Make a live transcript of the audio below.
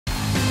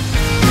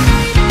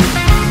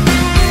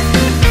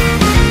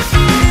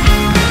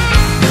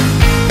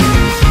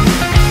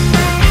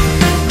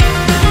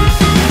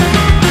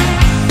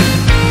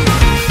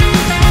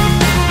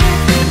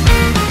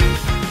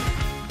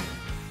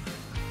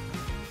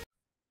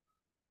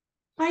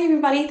Hi,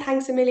 everybody.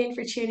 Thanks a million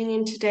for tuning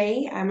in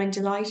today. I'm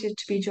delighted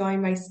to be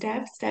joined by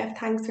Steph. Steph,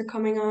 thanks for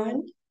coming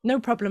on. No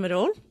problem at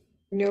all.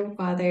 No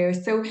bother.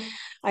 So,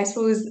 I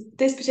suppose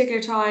this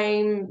particular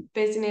time,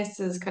 business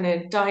has kind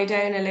of died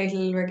down a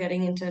little. We're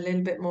getting into a little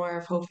bit more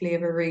of hopefully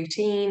of a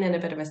routine and a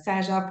bit of a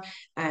setup.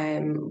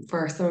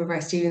 For some of our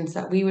students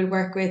that we would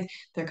work with,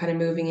 they're kind of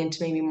moving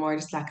into maybe more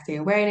dyslexia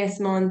awareness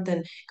month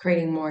and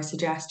creating more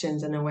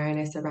suggestions and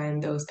awareness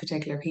around those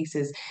particular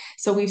pieces.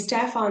 So we've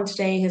Steph on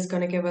today who's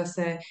going to give us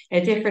a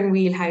different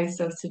wheelhouse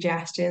of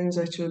suggestions,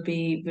 which would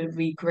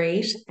be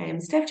great.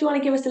 Steph, do you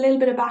want to give us a little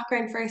bit of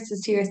background first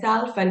as to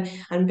yourself and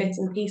bits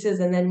and pieces,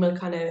 and then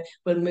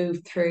we'll move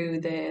through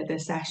the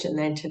session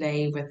then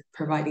today with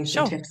providing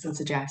some Sure. tips and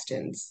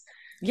suggestions.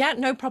 Yeah,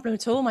 no problem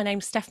at all. My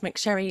name's Stef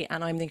McSherry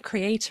and I'm the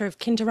creator of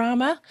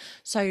Kinderama.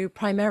 So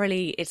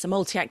primarily it's a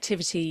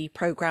multi-activity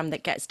program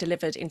that gets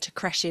delivered into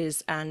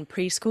creches and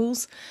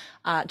preschools.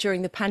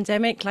 During the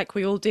pandemic, like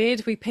we all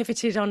did, we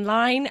pivoted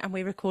online and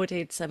we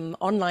recorded some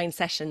online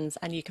sessions,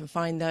 and you can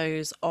find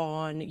those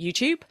on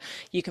YouTube.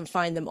 You can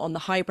find them on the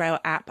Highbrow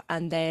app,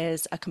 and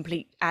there's a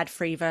complete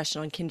ad-free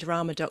version on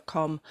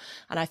kinderama.com.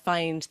 And I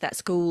find that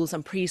schools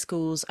and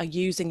preschools are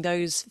using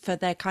those for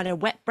their kind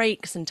of wet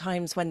breaks and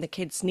times when the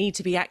kids need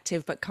to be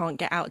active but can't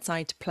get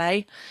outside to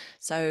play.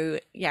 So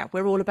yeah,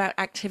 we're all about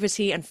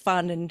activity and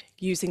fun and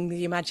using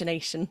the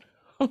imagination.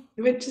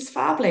 Which is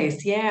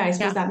fabulous. Yeah, I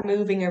suppose Yeah. that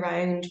moving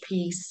around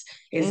piece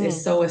is Mm.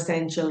 so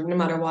essential, no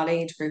matter what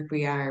age group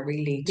we are,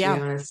 really, to be Yeah.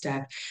 honest,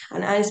 Steph.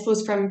 And I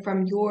suppose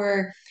from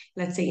your,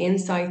 let's say,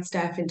 insight,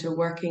 Steph, into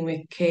working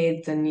with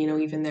kids and,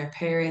 even their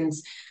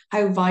parents,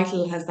 how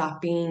vital has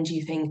that been, do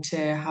you think,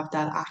 to have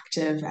that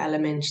active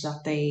element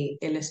that they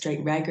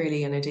illustrate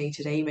regularly on a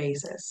day-to-day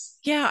basis?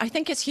 Yeah, I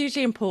think it's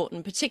hugely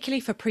important,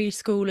 particularly for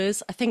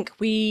preschoolers. I think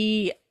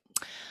we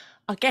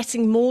are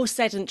getting more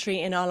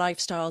sedentary in our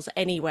lifestyles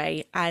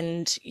anyway.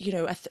 And,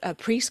 a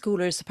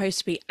preschooler is supposed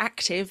to be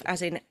active,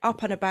 as in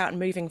up and about and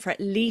moving for at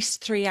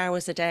least 3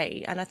 hours a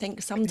day. And I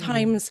think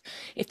sometimes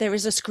if there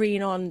is a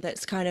screen on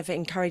that's kind of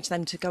encouraged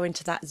them to go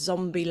into that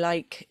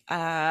zombie-like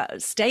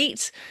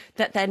state,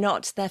 that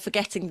they're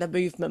forgetting the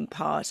movement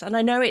part. And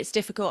I know it's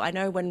difficult. I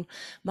know when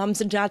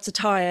mums and dads are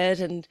tired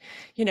and,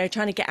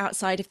 trying to get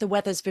outside, if the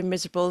weather's been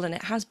miserable, and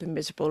it has been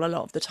miserable a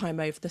lot of the time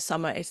over the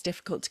summer, it's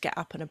difficult to get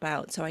up and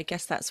about. So I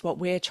guess that's what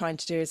we're trying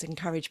to do, is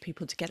encourage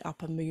people to get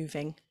up and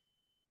moving.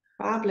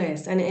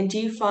 Fabulous. And do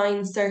you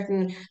find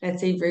certain, let's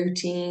say,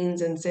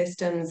 routines and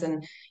systems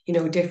and,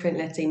 different,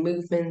 let's say,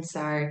 movements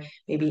are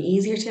maybe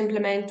easier to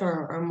implement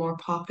or more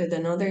popular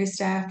than other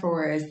stuff,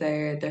 or is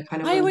there the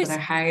kind of I ones that always are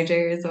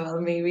harder as well,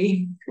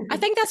 maybe? I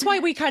think that's why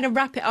we kind of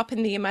wrap it up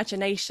in the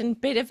imagination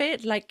bit of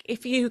it. Like,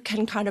 if you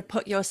can kind of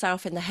put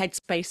yourself in the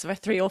headspace of a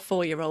 3 or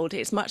 4 year old,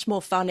 it's much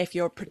more fun if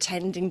you're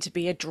pretending to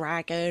be a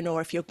dragon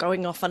or if you're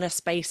going off on a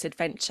space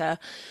adventure.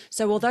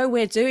 So, although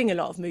we're doing a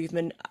lot of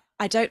movement,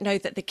 I don't know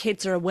that the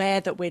kids are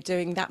aware that we're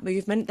doing that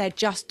movement. They're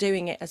just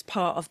doing it as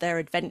part of their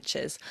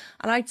adventures.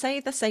 And I'd say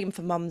the same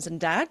for mums and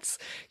dads.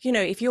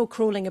 If you're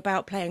crawling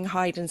about playing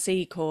hide and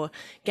seek or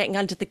getting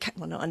under the,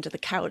 well, not under the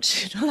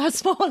couch, that's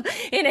small,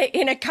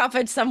 in a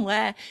cupboard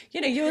somewhere,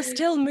 you're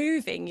still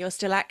moving, you're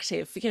still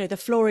active. The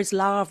floor is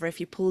lava if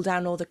you pull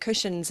down all the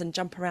cushions and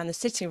jump around the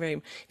sitting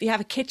room. If you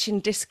have a kitchen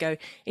disco,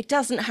 it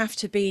doesn't have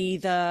to be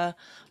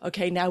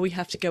okay, now we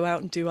have to go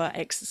out and do our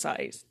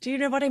exercise. Do you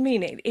know what I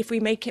mean? If we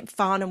make it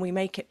fun and we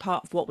make it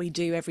part of what we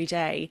do every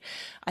day,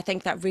 I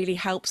think that really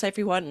helps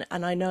everyone.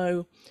 And I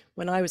know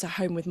when I was at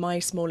home with my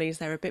smallies,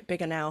 they're a bit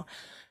bigger now,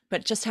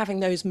 but just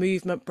having those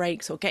movement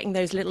breaks or getting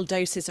those little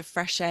doses of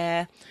fresh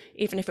air,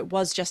 even if it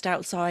was just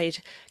outside,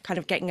 kind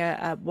of getting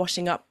a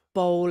washing up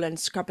bowl and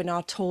scrubbing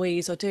our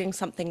toys or doing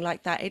something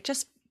like that, it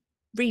just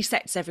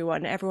resets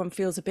everyone. Everyone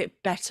feels a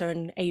bit better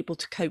and able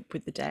to cope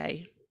with the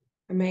day.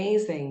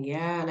 Amazing,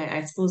 yeah. And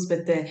I suppose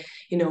with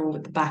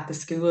with the back to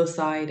school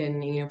side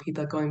and,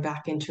 people going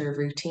back into a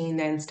routine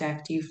then,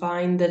 Steph, do you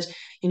find that,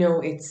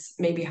 it's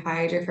maybe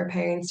harder for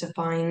parents to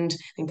find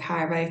and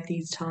carve out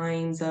these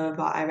times of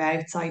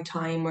outside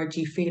time, or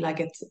do you feel like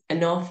it's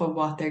enough of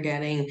what they're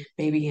getting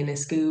maybe in a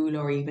school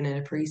or even in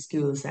a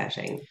preschool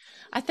setting?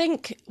 I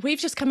think we've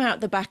just come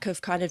out the back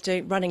of kind of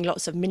running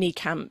lots of mini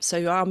camps.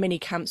 So our mini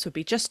camps would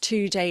be just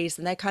 2 days,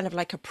 and they're kind of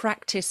like a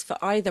practice for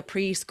either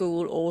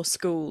preschool or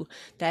school.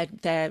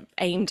 They're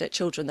aimed at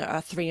children that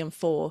are 3 and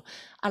 4.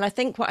 And I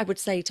think what I would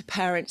say to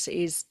parents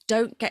is,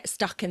 don't get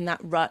stuck in that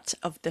rut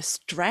of the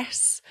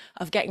stress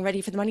of getting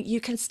ready for the money. You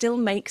can still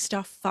make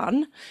stuff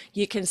fun.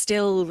 You can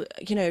still,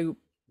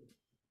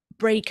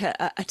 break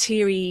a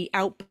teary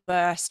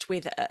outburst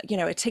with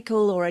a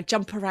tickle or a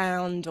jump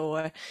around,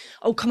 or,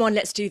 oh, come on,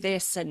 let's do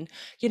this. And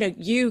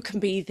you can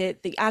be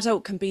the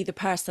adult, can be the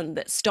person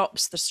that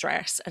stops the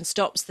stress and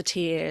stops the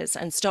tears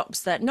and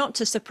stops that, not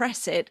to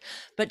suppress it,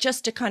 but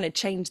just to kind of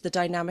change the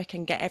dynamic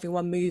and get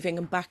everyone moving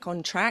and back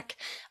on track.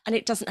 And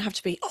it doesn't have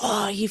to be,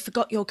 oh, you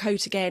forgot your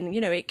coat again.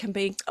 It can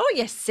be, oh,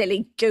 you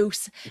silly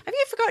goose, have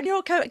you forgotten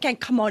your coat again?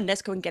 Come on,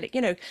 let's go and get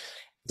it.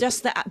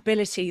 just the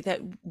ability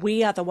that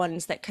we are the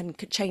ones that can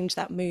change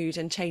that mood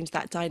and change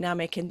that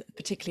dynamic, in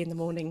particularly in the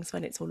mornings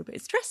when it's all a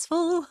bit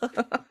stressful.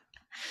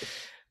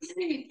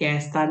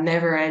 Yes, that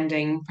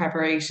never-ending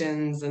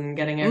preparations and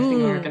getting everything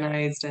Mm,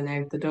 organized and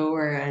out the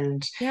door.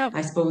 And yeah.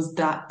 I suppose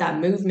that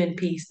movement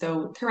piece,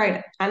 though,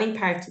 throughout any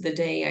part of the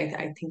day,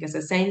 I think is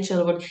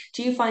essential. But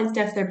do you find,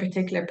 Steph, there are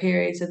particular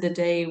periods of the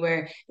day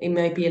where it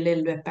might be a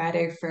little bit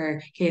better for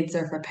kids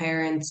or for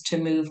parents to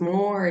move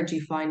more, or do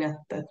you find that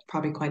that's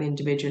probably quite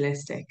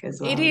individualistic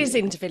as It well? is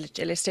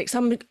individualistic.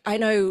 Some I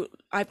know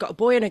I've got a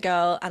boy and a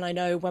girl, and I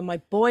know when my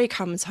boy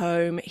comes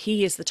home,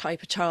 he is the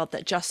type of child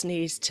that just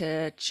needs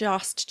to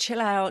just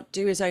chill out,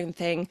 do his own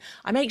thing.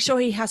 I make sure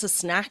he has a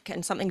snack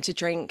and something to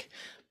drink,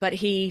 but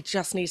he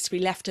just needs to be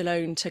left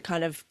alone to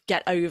kind of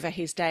get over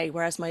his day.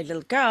 Whereas my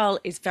little girl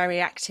is very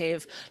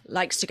active,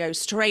 likes to go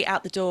straight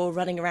out the door,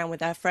 running around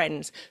with her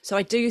friends. So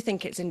I do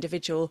think it's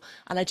individual,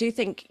 and I do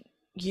think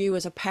you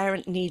as a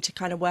parent need to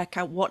kind of work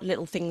out what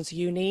little things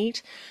you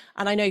need.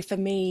 And I know for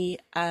me,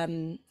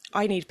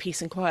 I need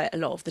peace and quiet a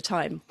lot of the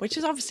time, which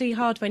is obviously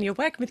hard when you're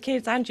working with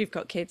kids and you've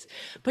got kids.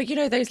 But you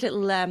know, those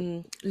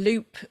little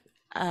loop,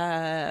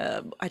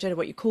 I don't know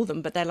what you call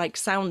them, but they're like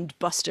sound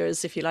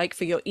busters, if you like,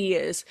 for your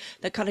ears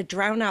that kind of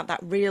drown out that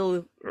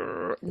real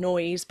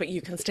noise, but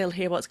you can still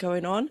hear what's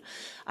going on.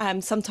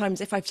 Sometimes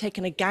if I've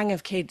taken a gang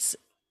of kids,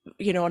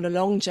 you know, on a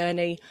long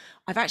journey,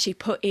 I've actually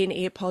put in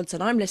earpods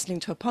and I'm listening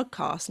to a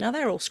podcast. Now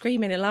they're all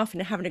screaming and laughing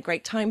and having a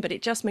great time, but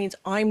it just means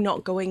I'm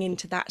not going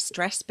into that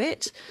stress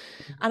bit.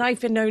 And I've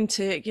been known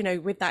to, you know,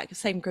 with that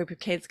same group of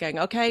kids going,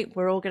 okay,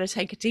 we're all going to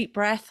take a deep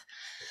breath,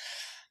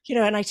 you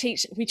know, and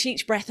we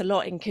teach breath a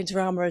lot in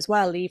Kinderama as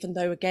well, even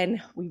though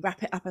again, we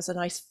wrap it up as a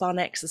nice fun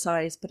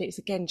exercise, but it's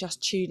again,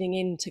 just tuning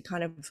in to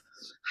kind of,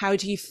 how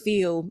do you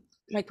feel?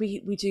 Like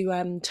we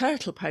do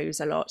turtle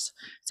pose a lot.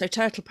 So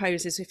turtle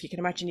pose is, if you can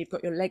imagine, you've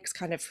got your legs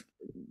kind of,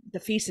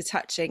 the feet are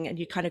touching, and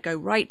you kind of go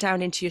right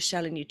down into your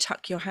shell and you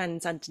tuck your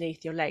hands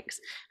underneath your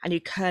legs and you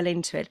curl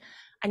into it.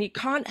 And you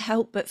can't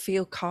help but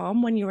feel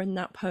calm when you're in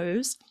that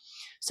pose.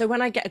 So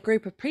when I get a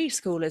group of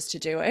preschoolers to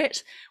do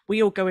it,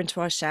 we all go into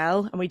our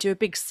shell and we do a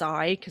big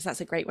sigh, because that's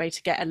a great way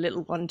to get a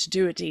little one to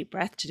do a deep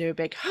breath, to do a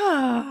big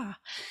ah.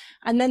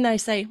 And then they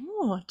say,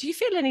 oh, do you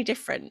feel any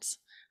different?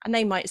 And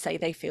they might say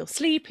they feel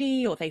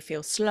sleepy or they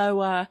feel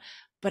slower,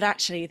 but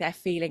actually they're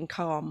feeling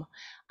calm.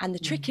 And the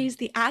trick is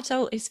the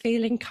adult is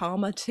feeling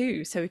calmer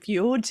too. So if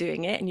you're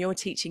doing it and you're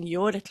teaching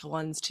your little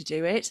ones to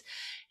do it,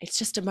 it's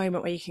just a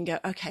moment where you can go,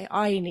 okay,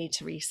 I need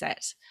to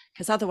reset.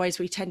 Because otherwise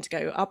we tend to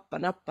go up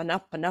and up and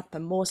up and up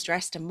and more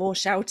stressed and more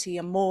shouty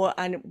and more.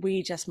 And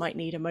we just might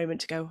need a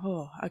moment to go,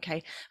 oh,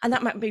 okay. And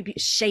that might be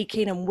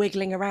shaking and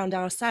wiggling around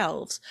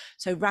ourselves.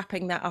 So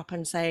wrapping that up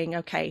and saying,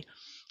 okay,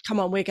 come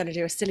on, we're going to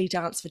do a silly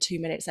dance for 2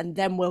 minutes, and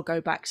then we'll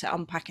go back to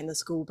unpacking the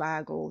school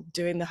bag or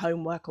doing the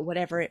homework or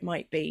whatever it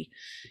might be.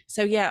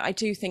 So yeah, I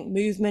do think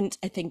movement,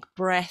 I think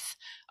breath,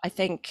 I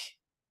think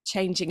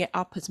changing it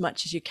up as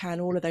much as you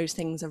can, all of those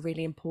things are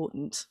really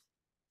important.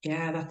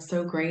 Yeah, that's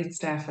so great,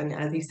 Steph. And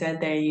as you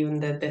said there, even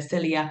the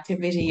silly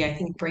activity, I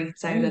think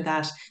breaks out of Mm.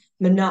 that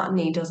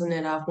monotony, doesn't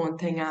it, of one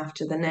thing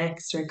after the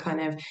next, or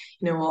kind of,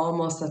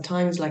 almost at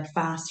times like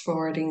fast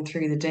forwarding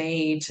through the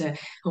day to,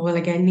 oh, well,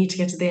 again, need to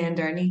get to the end,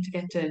 or I need to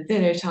get to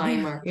dinner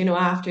time, Yeah. or,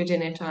 after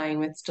dinner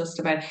time. It's just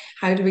about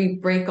how do we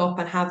break up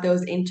and have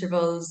those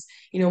intervals,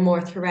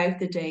 more throughout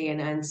the day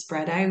and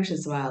spread out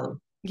as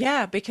well.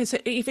 Yeah, because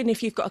even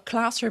if you've got a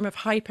classroom of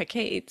hyper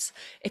kids,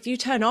 if you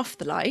turn off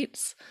the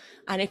lights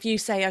and if you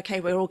say, okay,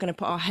 we're all going to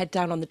put our head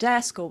down on the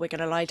desk or we're going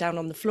to lie down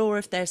on the floor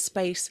if there's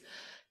space,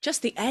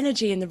 just the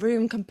energy in the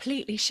room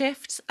completely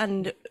shifts.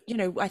 And, you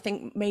know, I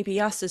think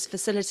maybe us as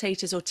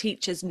facilitators or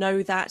teachers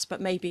know that, but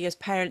maybe as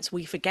parents,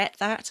 we forget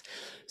that.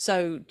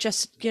 So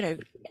just, you know,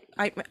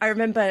 I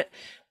remember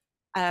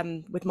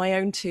with my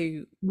own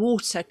two,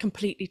 water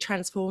completely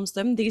transforms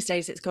them. These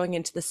days it's going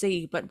into the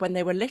sea, but when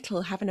they were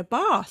little, having a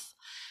bath.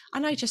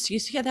 And I just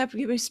used to, yeah, there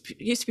used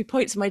to be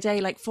points in my day,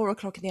 like 4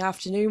 o'clock in the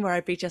afternoon, where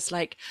I'd be just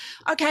like,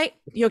 okay,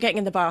 you're getting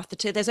in the bath.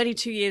 There's only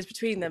 2 years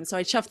between them. So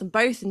I'd shove them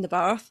both in the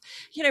bath.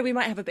 You know, we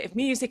might have a bit of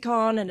music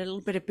on and a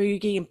little bit of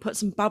boogie and put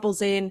some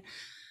bubbles in,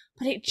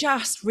 but it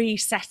just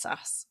reset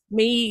us.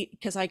 Me,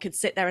 because I could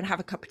sit there and have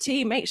a cup of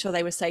tea, make sure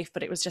they were safe,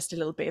 but it was just a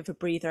little bit of a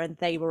breather and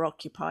they were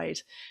occupied.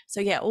 So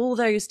yeah, all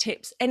those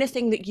tips,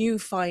 anything that you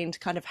find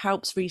kind of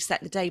helps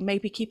reset the day,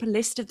 maybe keep a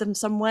list of them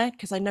somewhere,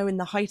 because I know in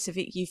the height of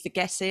it, you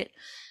forget it.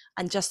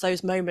 And just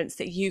those moments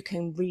that you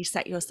can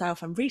reset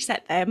yourself and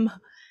reset them,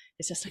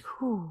 it's just like,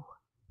 whew.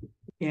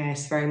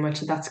 Yes, very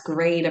much. That's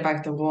great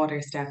about the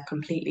water step.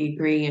 Completely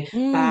agree.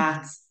 Mm,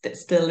 Baths,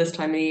 still this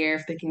time of year,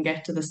 if they can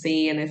get to the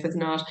sea, and if it's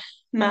not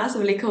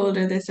massively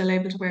colder, they're still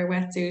able to wear a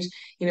wetsuit.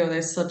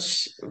 There's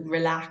such yeah.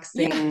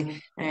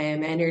 relaxing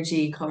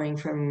energy coming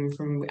from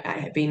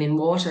being in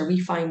water.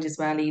 We find as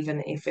well,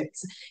 even if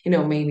it's,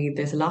 maybe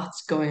there's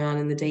lots going on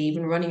in the day,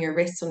 even running your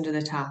wrists under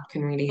the tap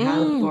can really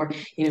help, Mm. or, Or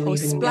even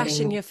splashing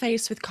getting your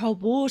face with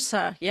cold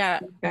water. Yeah.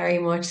 very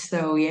much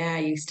so. Yeah,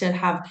 you still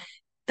have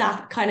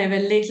that kind of a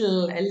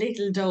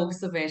little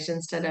dose of it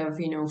instead of,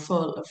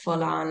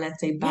 full on,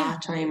 let's say, Yeah.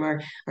 bath time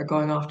or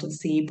going off to the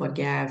sea. But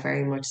yeah,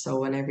 very much so.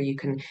 Whenever you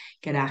can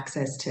get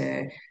access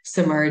to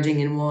submerging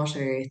in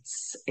water,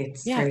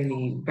 it's Yeah.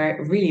 really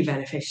very really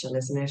beneficial,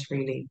 isn't it?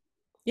 Really.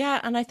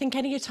 Yeah, and I think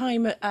any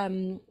time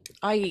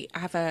I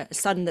have a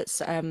son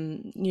that's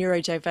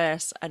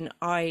neurodiverse, and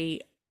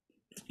I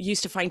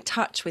used to find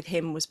touch with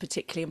him was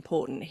particularly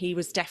important. He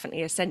was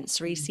definitely a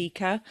sensory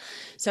seeker.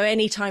 So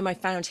anytime I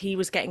found he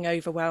was getting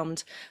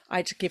overwhelmed,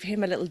 I'd give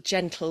him a little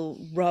gentle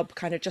rub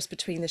kind of just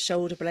between the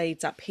shoulder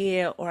blades up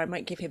here, or I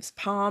might give his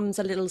palms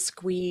a little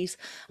squeeze.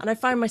 And I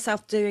find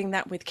myself doing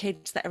that with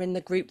kids that are in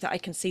the group that I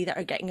can see that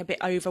are getting a bit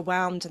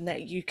overwhelmed and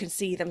that you can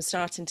see them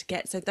starting to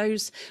get. So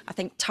those, I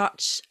think,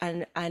 touch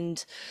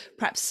and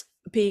perhaps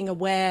being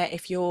aware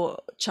if your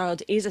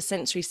child is a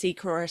sensory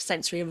seeker or a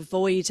sensory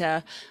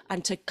avoider,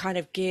 and to kind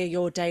of gear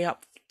your day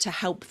up to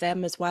help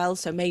them as well.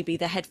 So maybe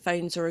the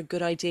headphones are a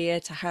good idea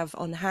to have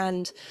on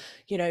hand.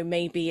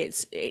 Maybe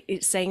it's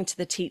saying to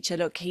the teacher,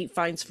 look, he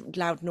finds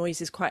loud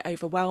noises quite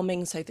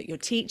overwhelming, so that your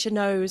teacher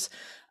knows.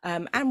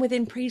 And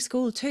within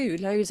preschool too,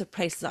 loads of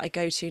places that I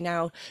go to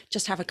now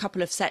just have a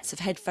couple of sets of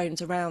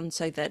headphones around,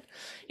 so that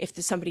if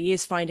somebody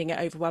is finding it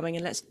overwhelming,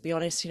 and let's be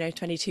honest,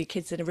 22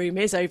 kids in a room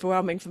is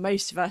overwhelming for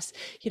most of us,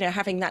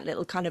 having that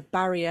little kind of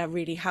barrier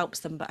really helps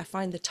them. But I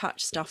find the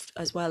touch stuff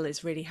as well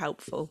is really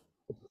helpful.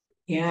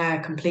 Yeah, I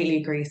completely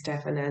agree,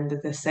 Stefan. And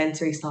the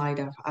sensory side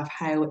of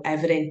how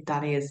evident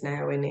that is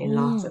now in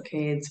lots Mm, of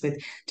kids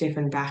with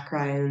different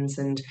backgrounds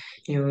and,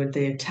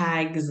 the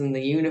tags and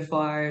the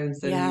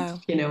uniforms and,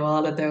 yeah.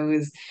 all of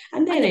those.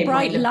 And And then the it might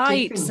bright look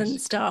lights different.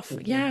 and stuff. Yeah.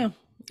 Yeah.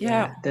 Yeah.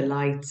 Yeah, the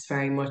lights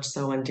very much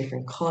so on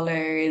different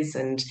colors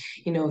and,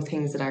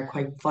 things that are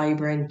quite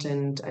vibrant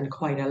and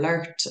quite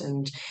alert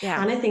and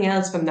Yeah. anything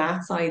else from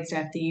that side,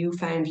 Steph, that you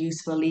found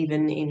useful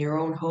even in your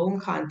own home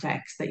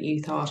context that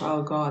you thought,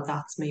 oh God,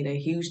 that's made a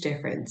huge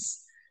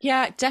difference.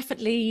 Yeah,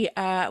 definitely.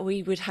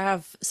 We would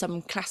have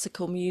some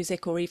classical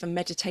music or even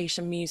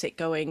meditation music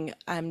going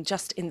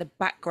just in the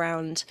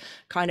background,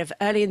 kind of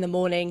early in the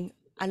morning.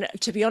 And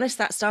to be honest,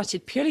 that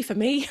started purely for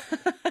me.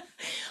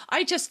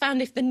 I just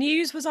found if the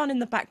news was on in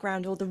the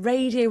background or the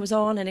radio was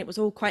on and it was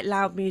all quite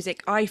loud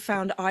music, I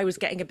found I was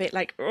getting a bit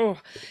like, oh,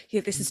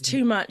 yeah, this is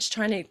too much.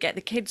 Trying to get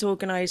the kids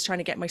organized, trying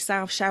to get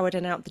myself showered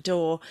and out the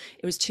door,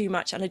 it was too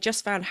much. And I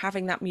just found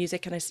having that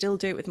music, and I still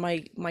do it with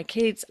my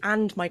kids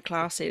and my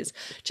classes,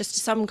 just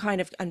some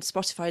kind of, and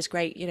Spotify is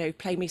great,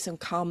 play me some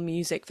calm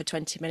music for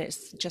 20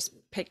 minutes, just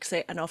picks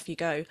it and off you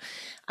go.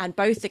 And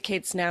both the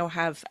kids now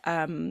have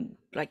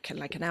like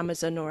an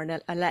Amazon or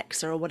an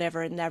Alexa or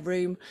whatever in their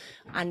room,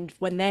 and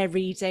when they're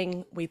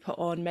reading, we put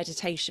on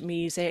meditation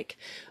music.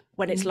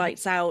 When it's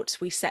lights out,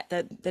 we set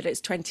that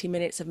it's 20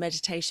 minutes of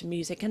meditation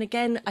music. And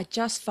again, I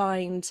just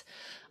find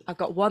I've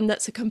got one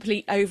that's a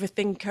complete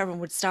overthinker and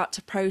would start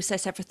to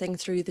process everything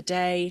through the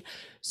day.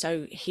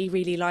 So he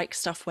really likes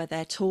stuff where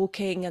they're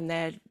talking and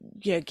they're,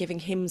 giving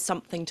him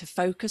something to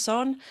focus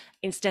on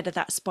instead of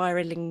that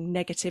spiraling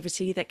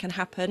negativity that can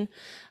happen.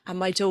 And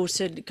my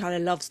daughter kind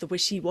of loves the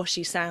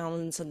wishy-washy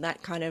sounds and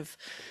that kind of,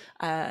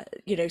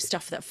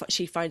 stuff that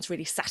she finds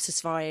really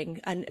satisfying.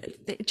 And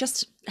it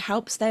just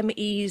helps them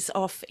ease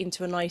off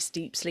into a nice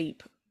deep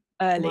sleep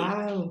early.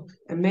 Wow,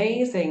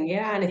 amazing.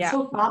 Yeah, and it's Yeah.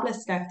 so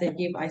fabulous, Steph, that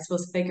you've, I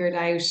suppose, figured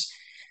out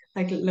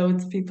like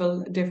loads of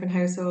people, different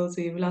households,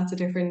 we have lots of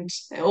different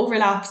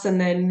overlaps and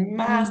then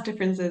mass Mm.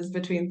 differences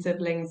between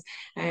siblings.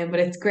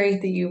 But it's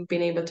great that you've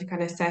been able to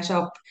kind of set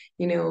up,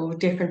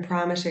 different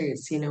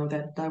parameters,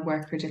 that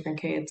work for different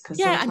kids. Because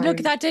Yeah, and look,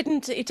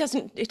 sometimes,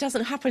 it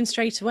doesn't happen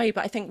straight away,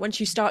 but I think once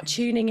you start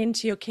tuning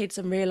into your kids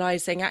and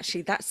realizing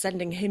actually that's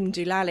sending him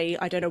doolally,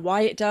 I don't know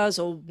why it does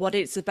or what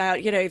it's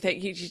about, that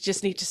you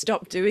just need to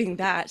stop doing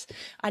that.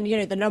 And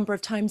the number of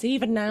times,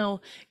 even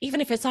now,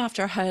 even if it's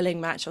after a hurling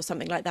match or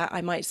something like that,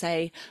 I might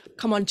say,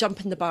 come on,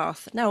 jump in the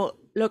bath. Now,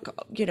 look,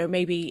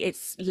 maybe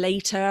it's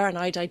later and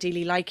I'd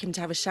ideally like him to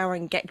have a shower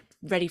and get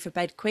ready for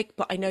bed quick,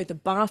 but I know the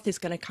bath is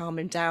going to calm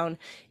him down.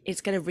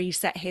 It's going to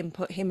reset him,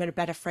 put him in a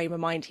better frame of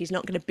mind. He's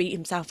not going to beat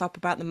himself up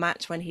about the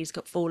match when he's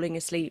got falling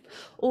asleep.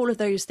 All of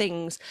those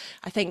things.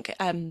 I think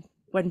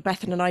when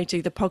Bethan and I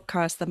do the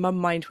podcast, the Mum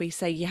Mind, we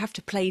say you have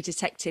to play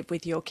detective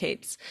with your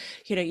kids.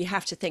 You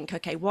have to think,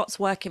 okay, what's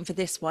working for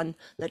this one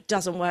that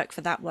doesn't work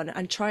for that one,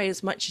 and try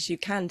as much as you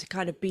can to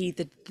kind of be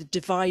the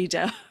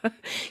divider.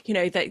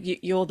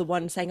 That you're the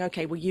one saying,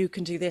 okay, well, you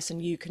can do this and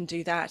you can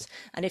do that,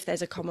 and if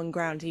there's a common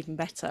ground, even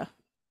better.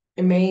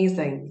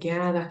 amazing.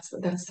 Yeah,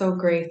 that's so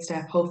great,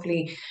 Steph.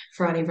 Hopefully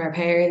for any of our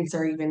parents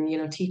or even,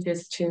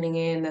 teachers tuning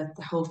in, that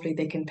hopefully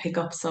they can pick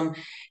up some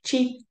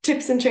cheap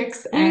tips and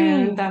tricks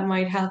Mm, that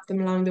might help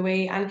them along the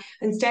way.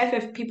 And Steph,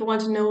 if people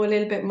want to know a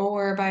little bit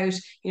more about,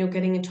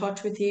 getting in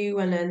touch with you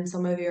and then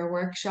some of your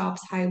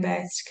workshops, how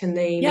best can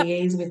they yep.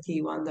 liaise with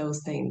you on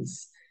those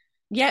things?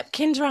 Yep,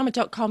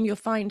 kinderama.com. You'll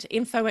find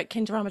info at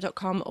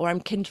kinderama.com, or I'm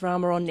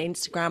Kinderama on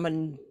Instagram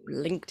and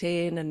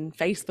LinkedIn and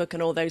Facebook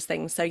and all those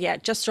things. So yeah,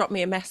 just drop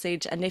me a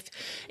message. And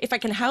if I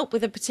can help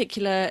with a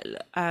particular,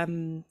 a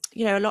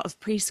lot of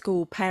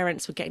preschool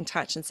parents would get in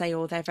touch and say,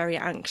 oh, they're very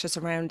anxious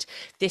around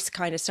this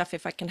kind of stuff.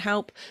 If I can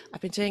help,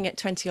 I've been doing it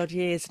 20 odd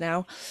years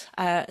now.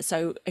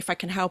 So if I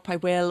can help, I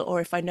will.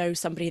 Or if I know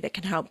somebody that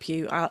can help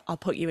you, I'll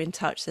put you in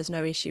touch. There's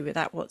no issue with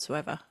that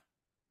whatsoever.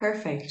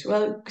 Perfect.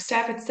 Well,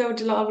 Steph, it's so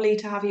lovely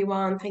to have you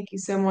on. Thank you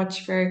so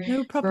much No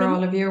for problem.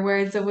 all of your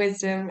words of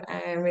wisdom.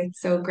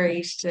 It's so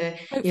great to,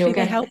 Hopefully they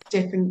get help.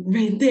 different.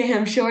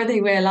 I'm sure they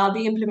will. I'll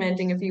be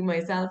implementing a few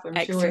myself, I'm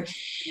sure. Excellent.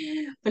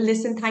 But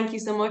listen, thank you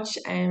so much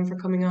for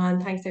coming on.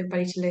 Thanks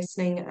everybody to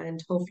listening,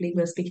 and hopefully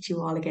we'll speak to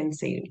you all again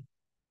soon.